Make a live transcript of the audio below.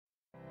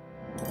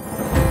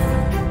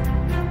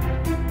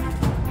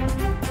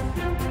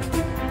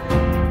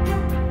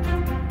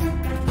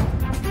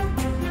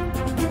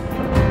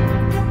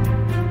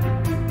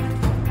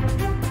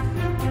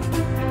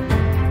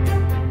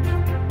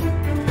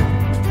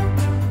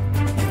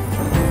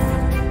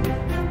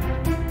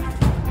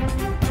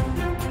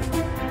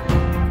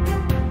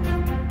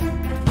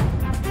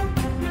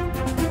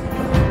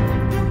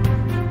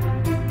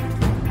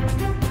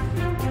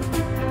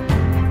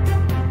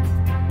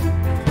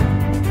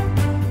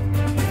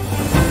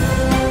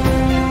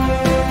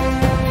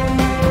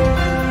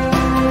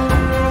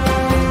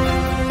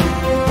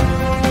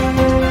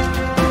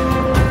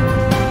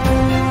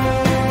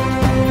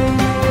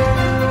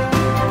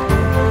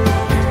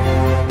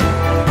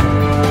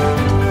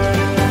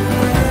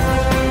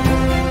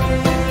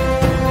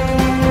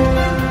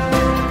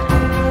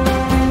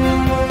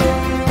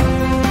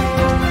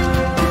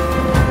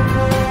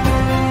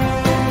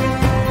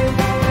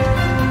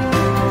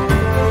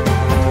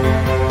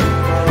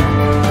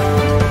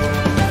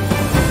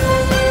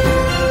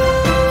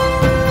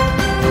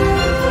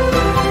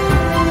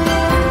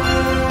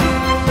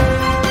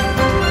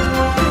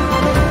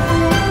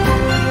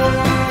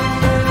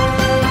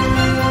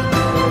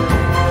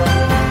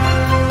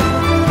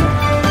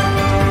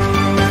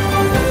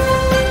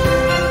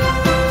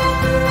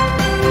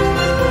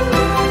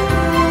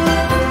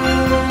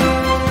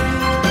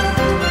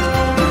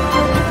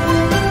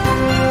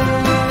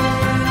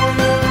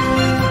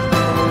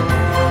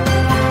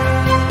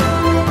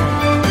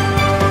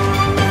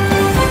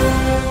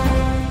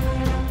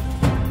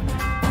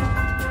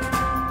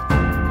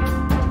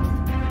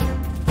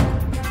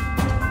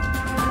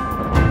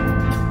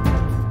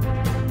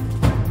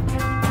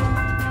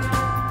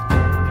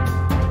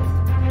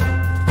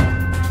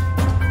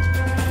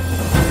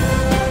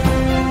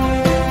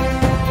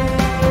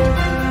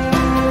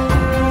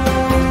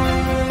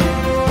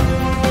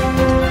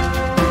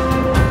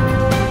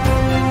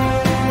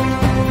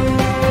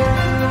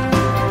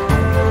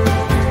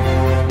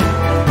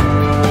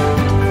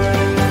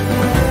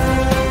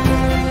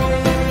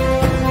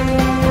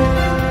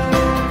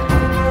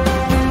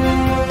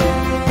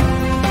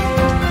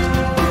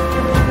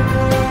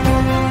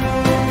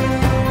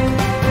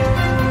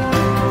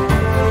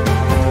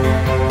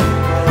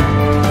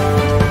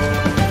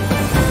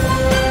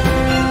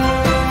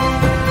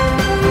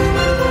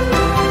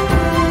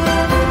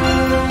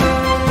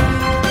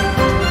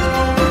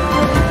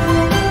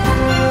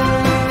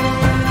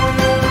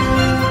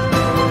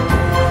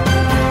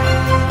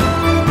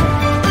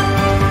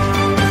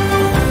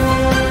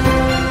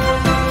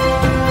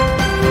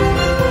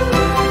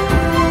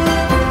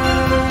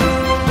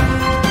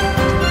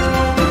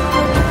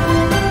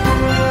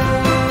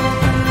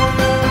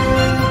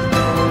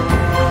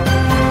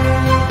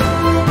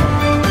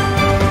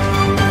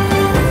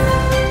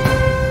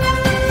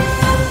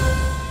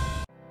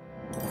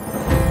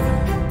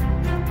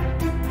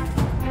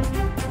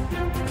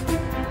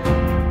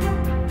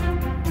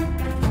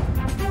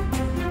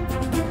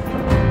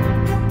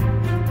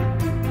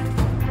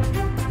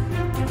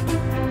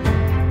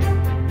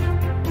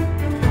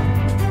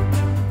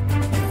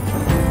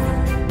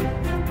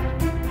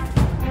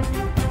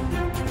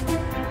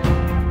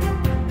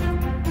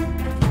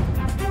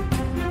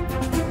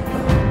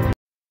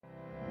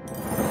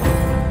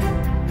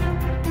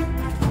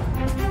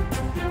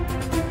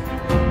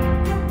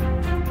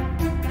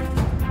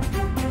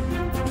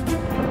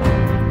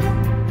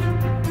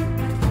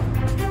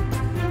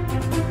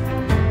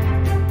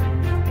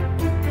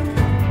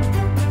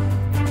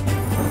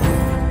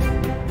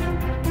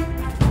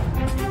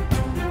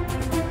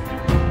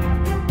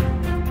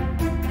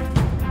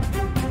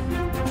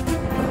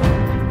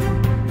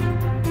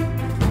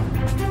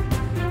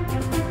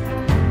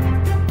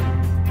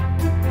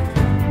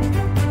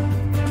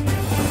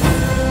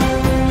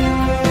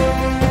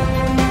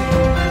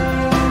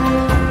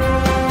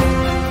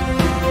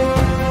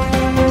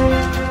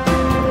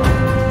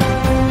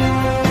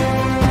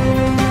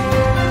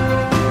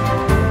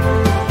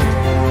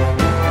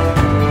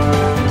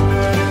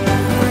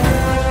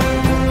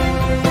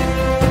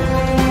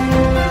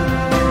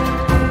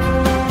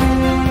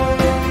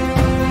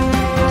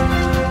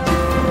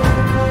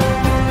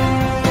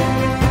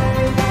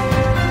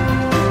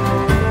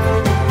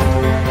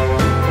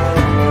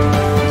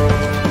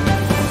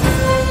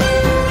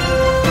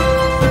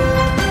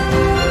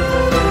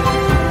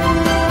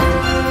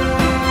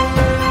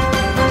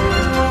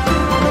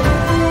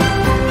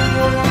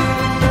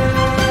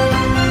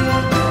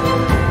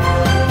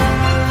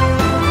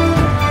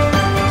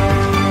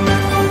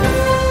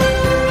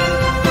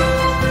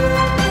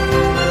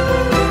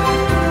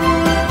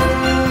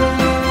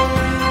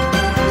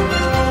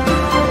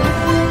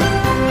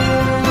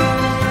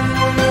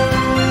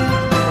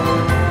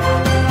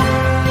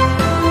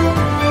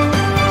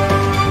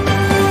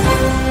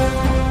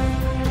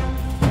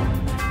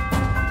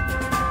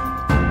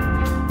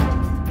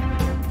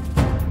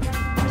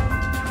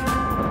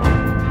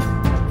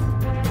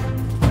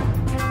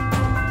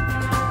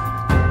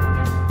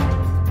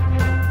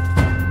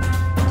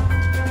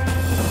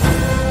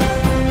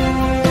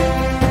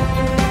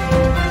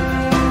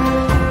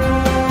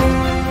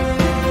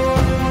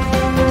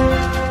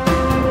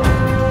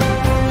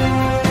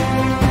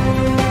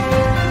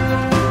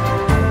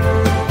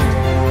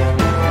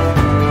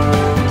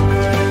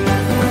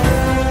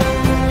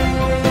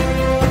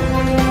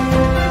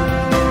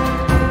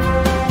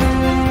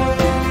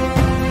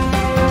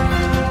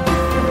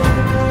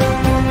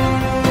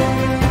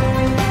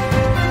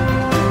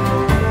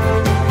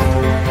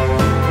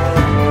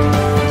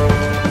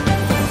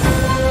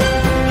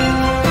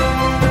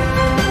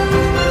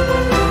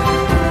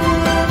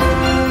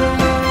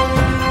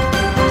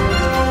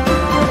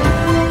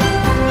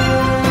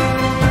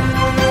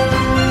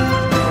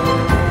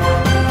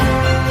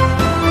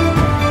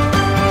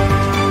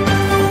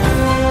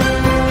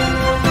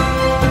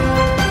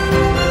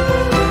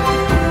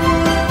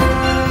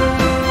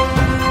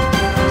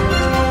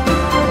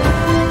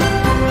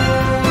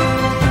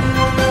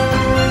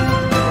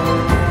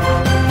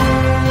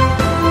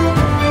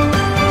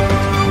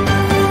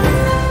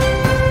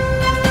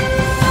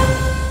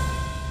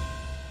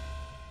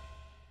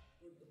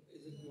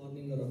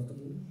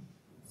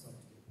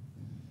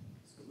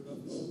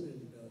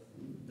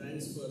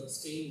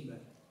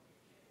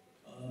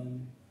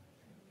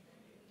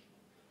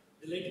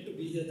Delighted to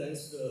be here.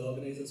 Thanks to the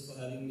organizers for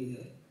having me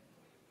here.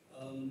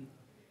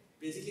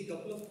 Basically, a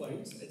couple of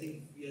points. I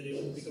think we are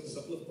able to pick up a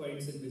couple of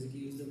points and basically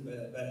use them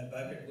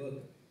back at work.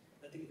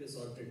 I think we're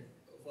sorted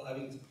for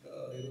having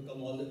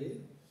come all the way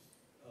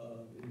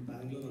in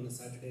Bangalore on a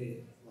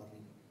Saturday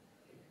morning.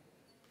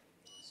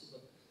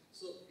 Super.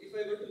 So, if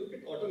I were to look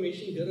at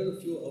automation, here are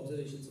a few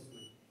observations of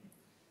mine.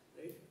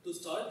 Right. To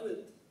start with,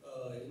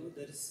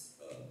 there is.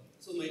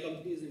 So my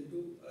company is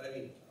into.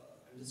 I'm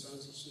just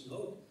transitioning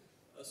out.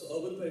 So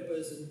UrbanPiper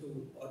is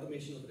into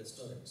automation of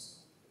restaurants.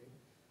 Right?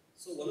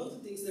 So one of the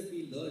things that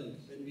we learned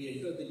when we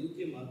entered the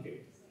UK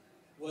market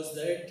was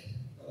that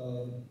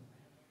in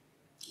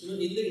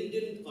the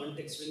Indian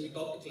context, when we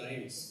talk to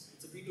clients,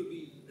 it's a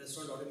B2B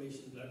restaurant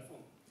automation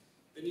platform.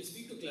 When you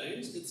speak to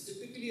clients, it's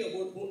typically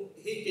about,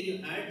 hey, can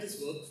you add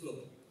this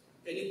workflow?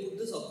 Can you put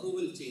this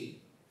approval chain?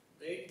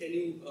 Right? Can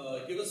you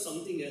give us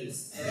something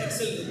else? An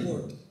Excel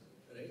report.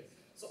 Right?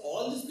 So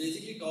all this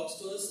basically talks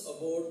to us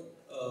about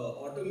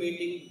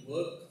automating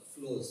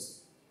workflows,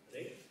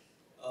 right?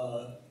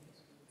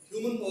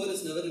 Human power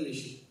is never an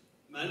issue.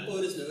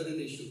 Manpower is never an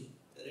issue,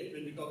 right?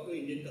 When we talk to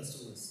Indian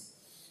customers.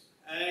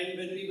 And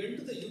when we went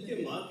to the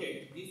UK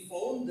market, we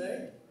found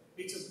that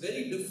it's a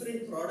very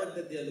different product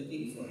that they are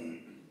looking for.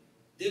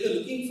 They were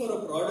looking for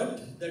a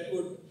product that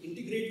would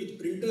integrate with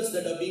printers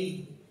that are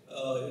being,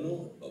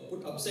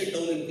 put upside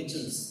down in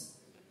kitchens.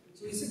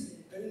 So he said,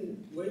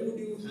 why would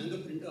you hang a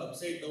printer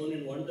upside down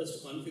and want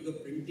us to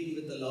configure printing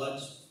with a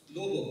large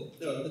logo,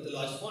 with a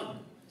large font?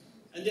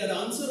 And their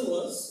answer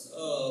was,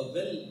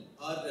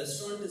 our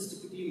restaurant is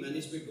typically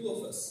managed by two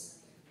of us,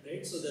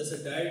 right? So there's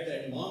a dad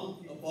and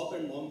mom, a pop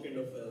and mom kind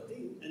of a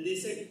thing. And they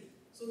said,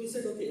 so we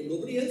said, okay,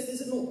 nobody else? They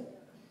said, no.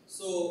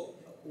 So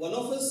one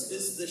of us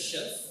is the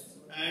chef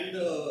and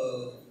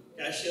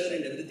cashier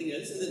and everything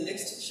else. And the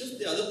next shift,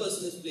 the other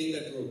person is playing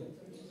that role.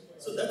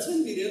 So that's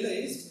when we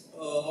realized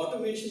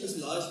automation is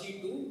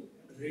largely to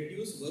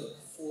reduce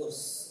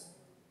workforce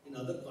in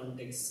other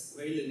contexts.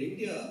 While in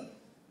India,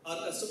 our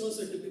customers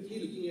are typically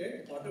looking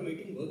at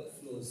automating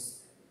workflows,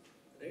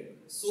 right?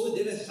 So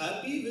they were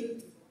happy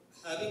with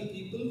having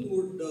people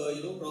who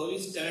would, probably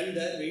stand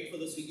there, wait for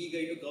the Swiggy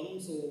guy to come.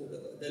 So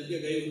there'll be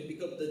a guy who will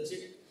pick up the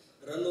chip,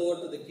 run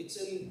over to the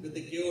kitchen with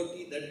the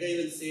KOT. That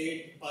guy will say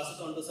it, pass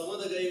it on to some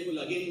other guy who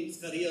will again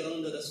scurry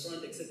around the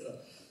restaurant, etc.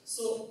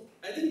 So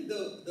I think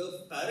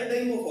the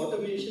paradigm of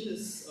automation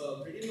is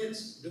pretty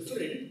much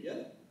different. Yeah,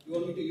 you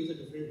want me to use a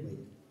different mic?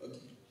 Okay.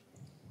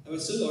 Am I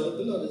still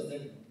audible, or is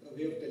that a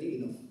way of telling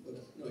enough?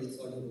 Okay, no, it's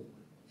audible.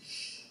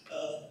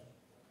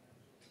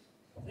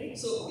 Right.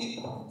 So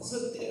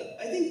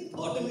I think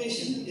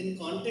automation in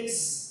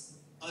contexts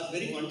are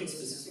very context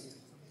specific.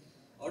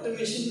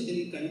 Automation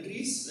in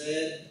countries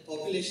where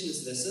population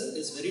is lesser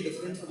is very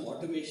different from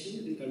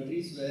automation in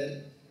countries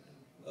where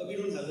we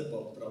don't have that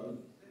problem.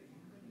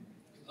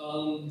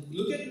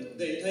 Look at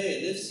the entire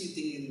NFC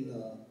thing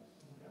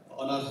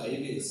on our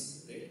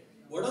highways, right?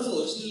 What was the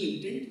original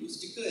intent? You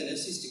stick an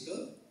NFC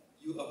sticker,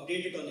 you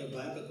update it on your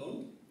bank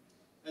account,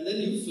 and then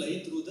you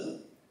fly through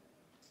the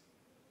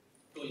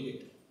toll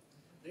gate,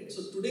 right?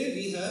 So today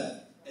we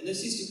have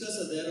NFC stickers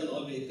are there on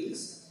all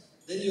vehicles.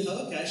 Then you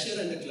have a cashier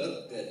and a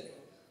clerk there.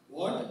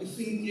 What if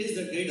in case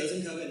that guy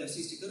doesn't have an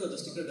NFC sticker or the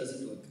sticker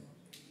doesn't work?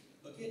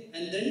 Okay,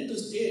 and then to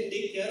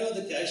take care of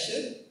the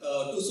cashier,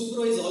 to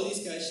supervise all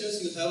these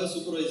cashiers, you have a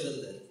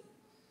supervisor there.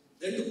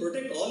 Then to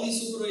protect all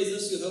these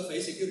supervisors, you have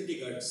 5 security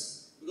guards.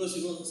 Because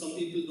some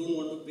people don't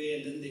want to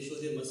pay and then they show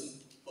their muscle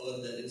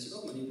power there instead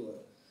of money power.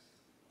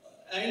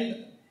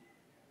 And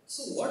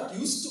so what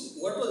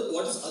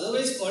is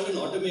otherwise called an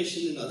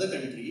automation in other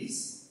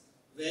countries,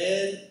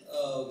 where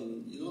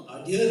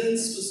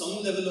adherence to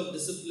some level of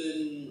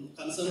discipline,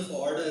 concern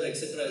for order,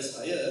 etc. is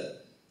higher,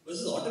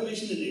 versus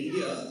automation in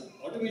India,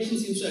 automation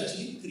seems to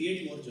actually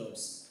create more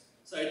jobs.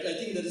 So I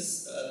think there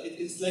is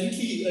it's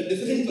slightly a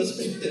different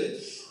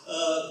perspective,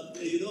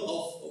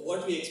 of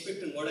what we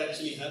expect and what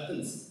actually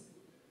happens.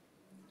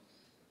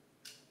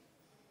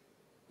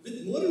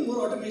 With more and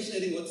more automation, I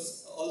think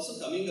what's also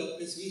coming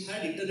up is we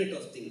had Internet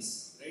of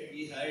Things, right?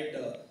 We had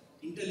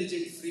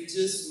intelligent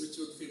fridges which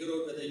would figure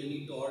out whether you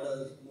need to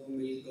order more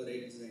milk or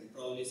eggs and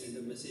probably send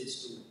a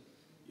message to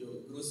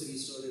your grocery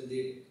store and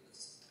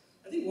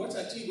I think what's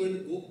actually going to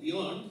go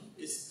beyond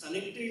is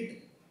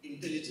connected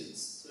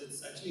intelligence. So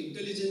it's actually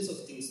intelligence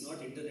of things,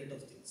 not Internet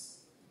of Things,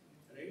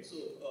 right?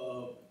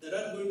 So there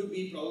are going to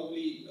be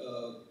probably,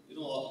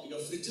 your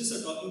fridges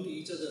are talking to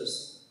each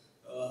other's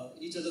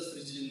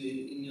fridge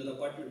in your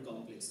apartment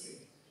complex,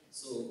 right?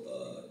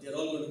 So they're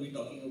all going to be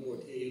talking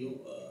about, hey,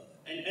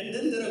 and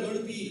then there are going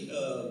to be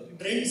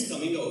trends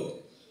coming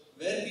out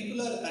where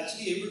people are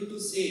actually able to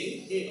say,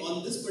 hey,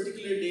 on this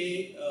particular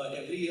day,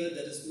 every year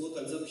there is more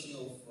consumption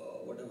of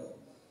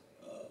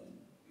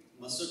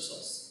mustard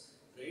sauce,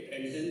 right?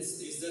 And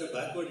hence, is there a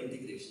backward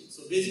integration?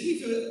 So basically,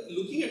 if you're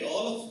looking at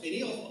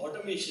any of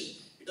automation,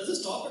 it doesn't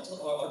stop at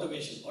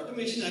automation.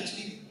 Automation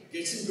actually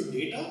gets into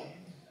data,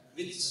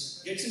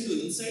 which gets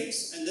into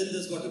insights, and then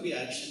there's got to be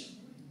action.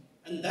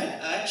 And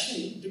that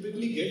action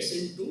typically gets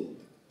into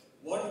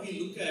what we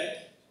look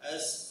at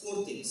as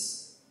 4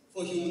 things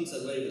for human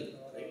survival,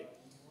 right?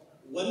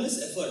 One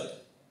is effort.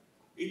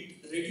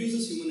 It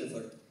reduces human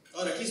effort,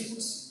 or at least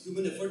puts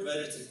human effort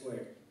where it's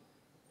required.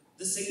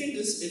 The second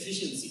is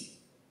efficiency.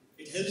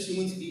 It helps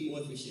humans be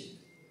more efficient.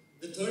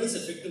 The third is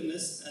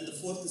effectiveness, and the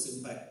fourth is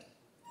impact.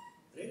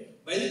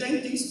 Right? By the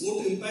time things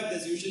go to impact,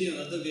 there's usually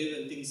another way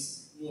when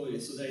things move away.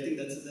 So I think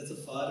that's a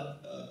far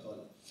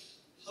call.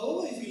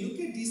 However, if you look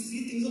at these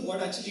 3 things of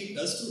what actually it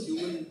does to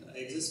human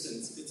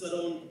existence, it's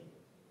around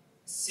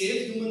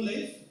save human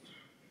life,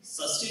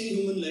 sustain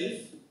human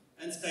life,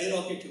 and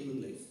skyrocket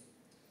human life.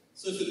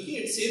 So if you're looking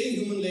at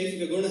saving human life,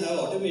 you're going to have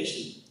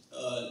automation.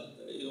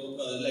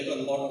 Like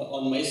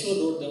on Mysore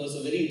Road, there was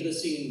a very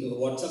interesting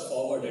WhatsApp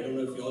forward. I don't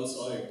know if you all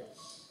saw it.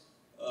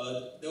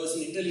 There was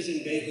an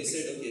intelligent guy who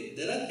said, okay,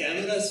 there are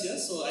cameras here,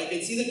 so I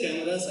can see the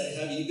cameras,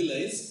 I have eagle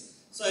eyes.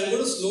 So I'm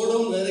going to slow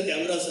down where the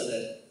cameras are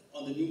there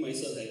on the new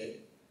Mysore highway.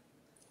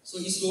 So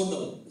he slowed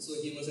down. So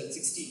he was at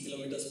 60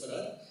 kilometers per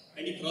hour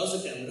and he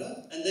crossed the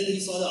camera and then he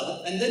saw the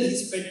other, and then he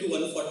sped to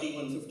 140,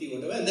 150,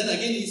 whatever, and then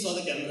again he saw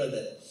the camera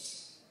there.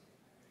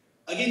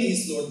 Again he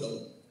slowed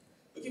down.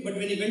 Okay, but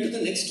when he went to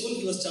the next toll,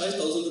 he was charged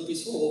 1,000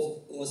 rupees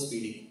for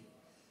overspeeding.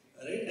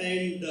 Right?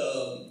 And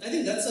I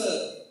think that's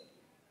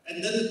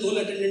and then the toll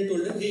attendant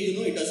told him, hey,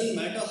 it doesn't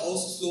matter how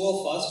slow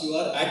or fast you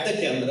are at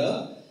the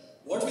camera,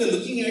 what we are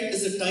looking at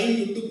is the time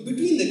you took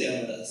between the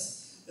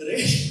cameras, right?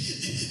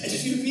 And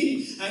if you've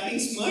been acting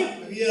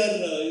smart, we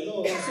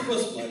are, super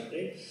smart,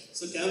 right?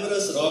 So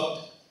cameras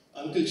rocked,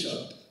 uncle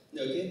shocked,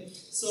 okay?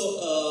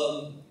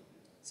 So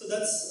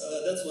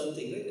that's one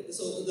thing, right?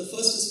 So the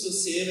first is to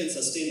save and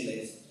sustain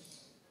life.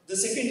 The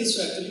second is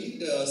to actually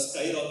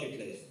skyrocket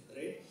life,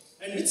 right?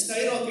 And with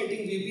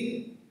skyrocketing, we've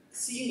been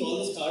seeing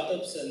all the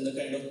startups and the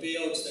kind of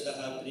payouts that are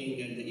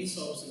happening and the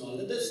ESOPs and all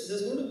that.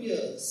 There's going to be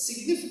a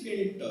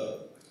significant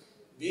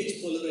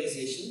wage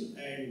polarization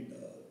and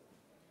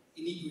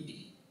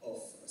inequity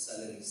of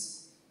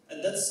salaries.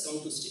 And that's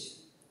come to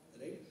stay,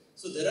 right?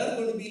 So there are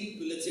going to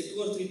be, let's say,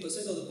 2 or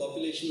 3% of the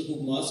population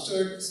who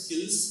mastered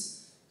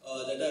skills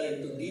that are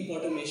into deep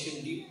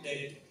automation, deep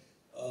tech,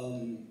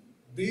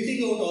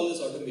 building out all this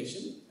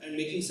automation and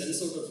making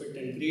sense out of it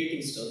and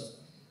creating stuff.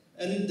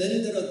 And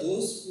then there are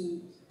those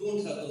who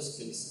don't have those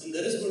skills. And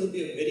there is going to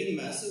be a very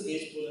massive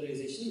wage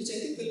polarization, which I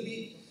think will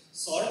be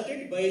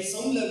sorted by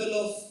some level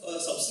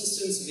of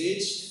subsistence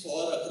wage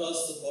for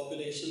across the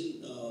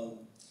population,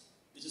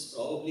 which is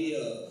probably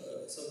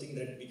something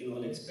that we can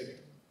all expect.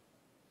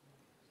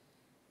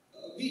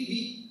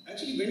 We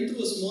actually went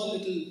through a small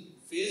little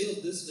phase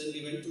of this when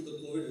we went through the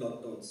COVID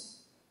lockdowns,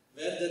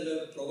 where there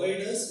were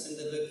providers and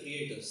there were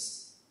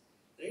creators,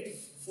 right?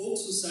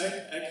 Folks who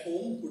sat at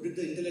home, who did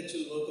the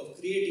intellectual work of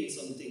creating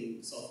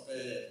something,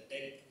 software,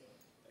 tech,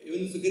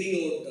 even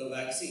figuring out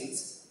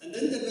vaccines. And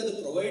then there were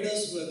the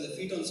providers who have their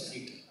feet on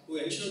street, who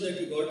ensured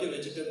that you got your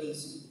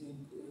vegetables,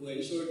 who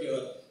ensured your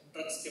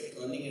trucks kept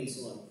running and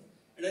so on.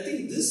 And I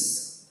think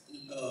this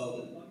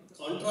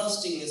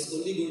contrasting is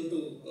only going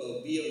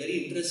to be a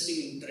very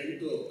interesting trend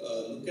to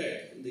look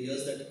at in the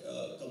years that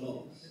come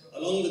up,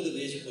 along with the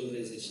wage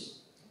polarization.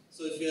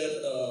 So if we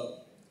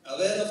are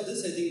aware of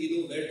this, I think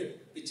we know where to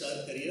pitch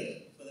our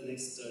career for the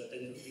next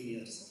 10-15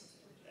 years.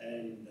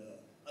 And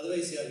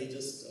otherwise, yeah, we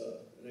just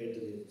ride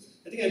the wave.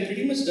 I think I'm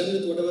pretty much done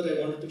with whatever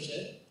I wanted to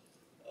share.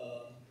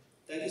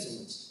 Thank you so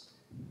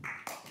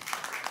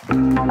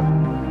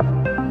much.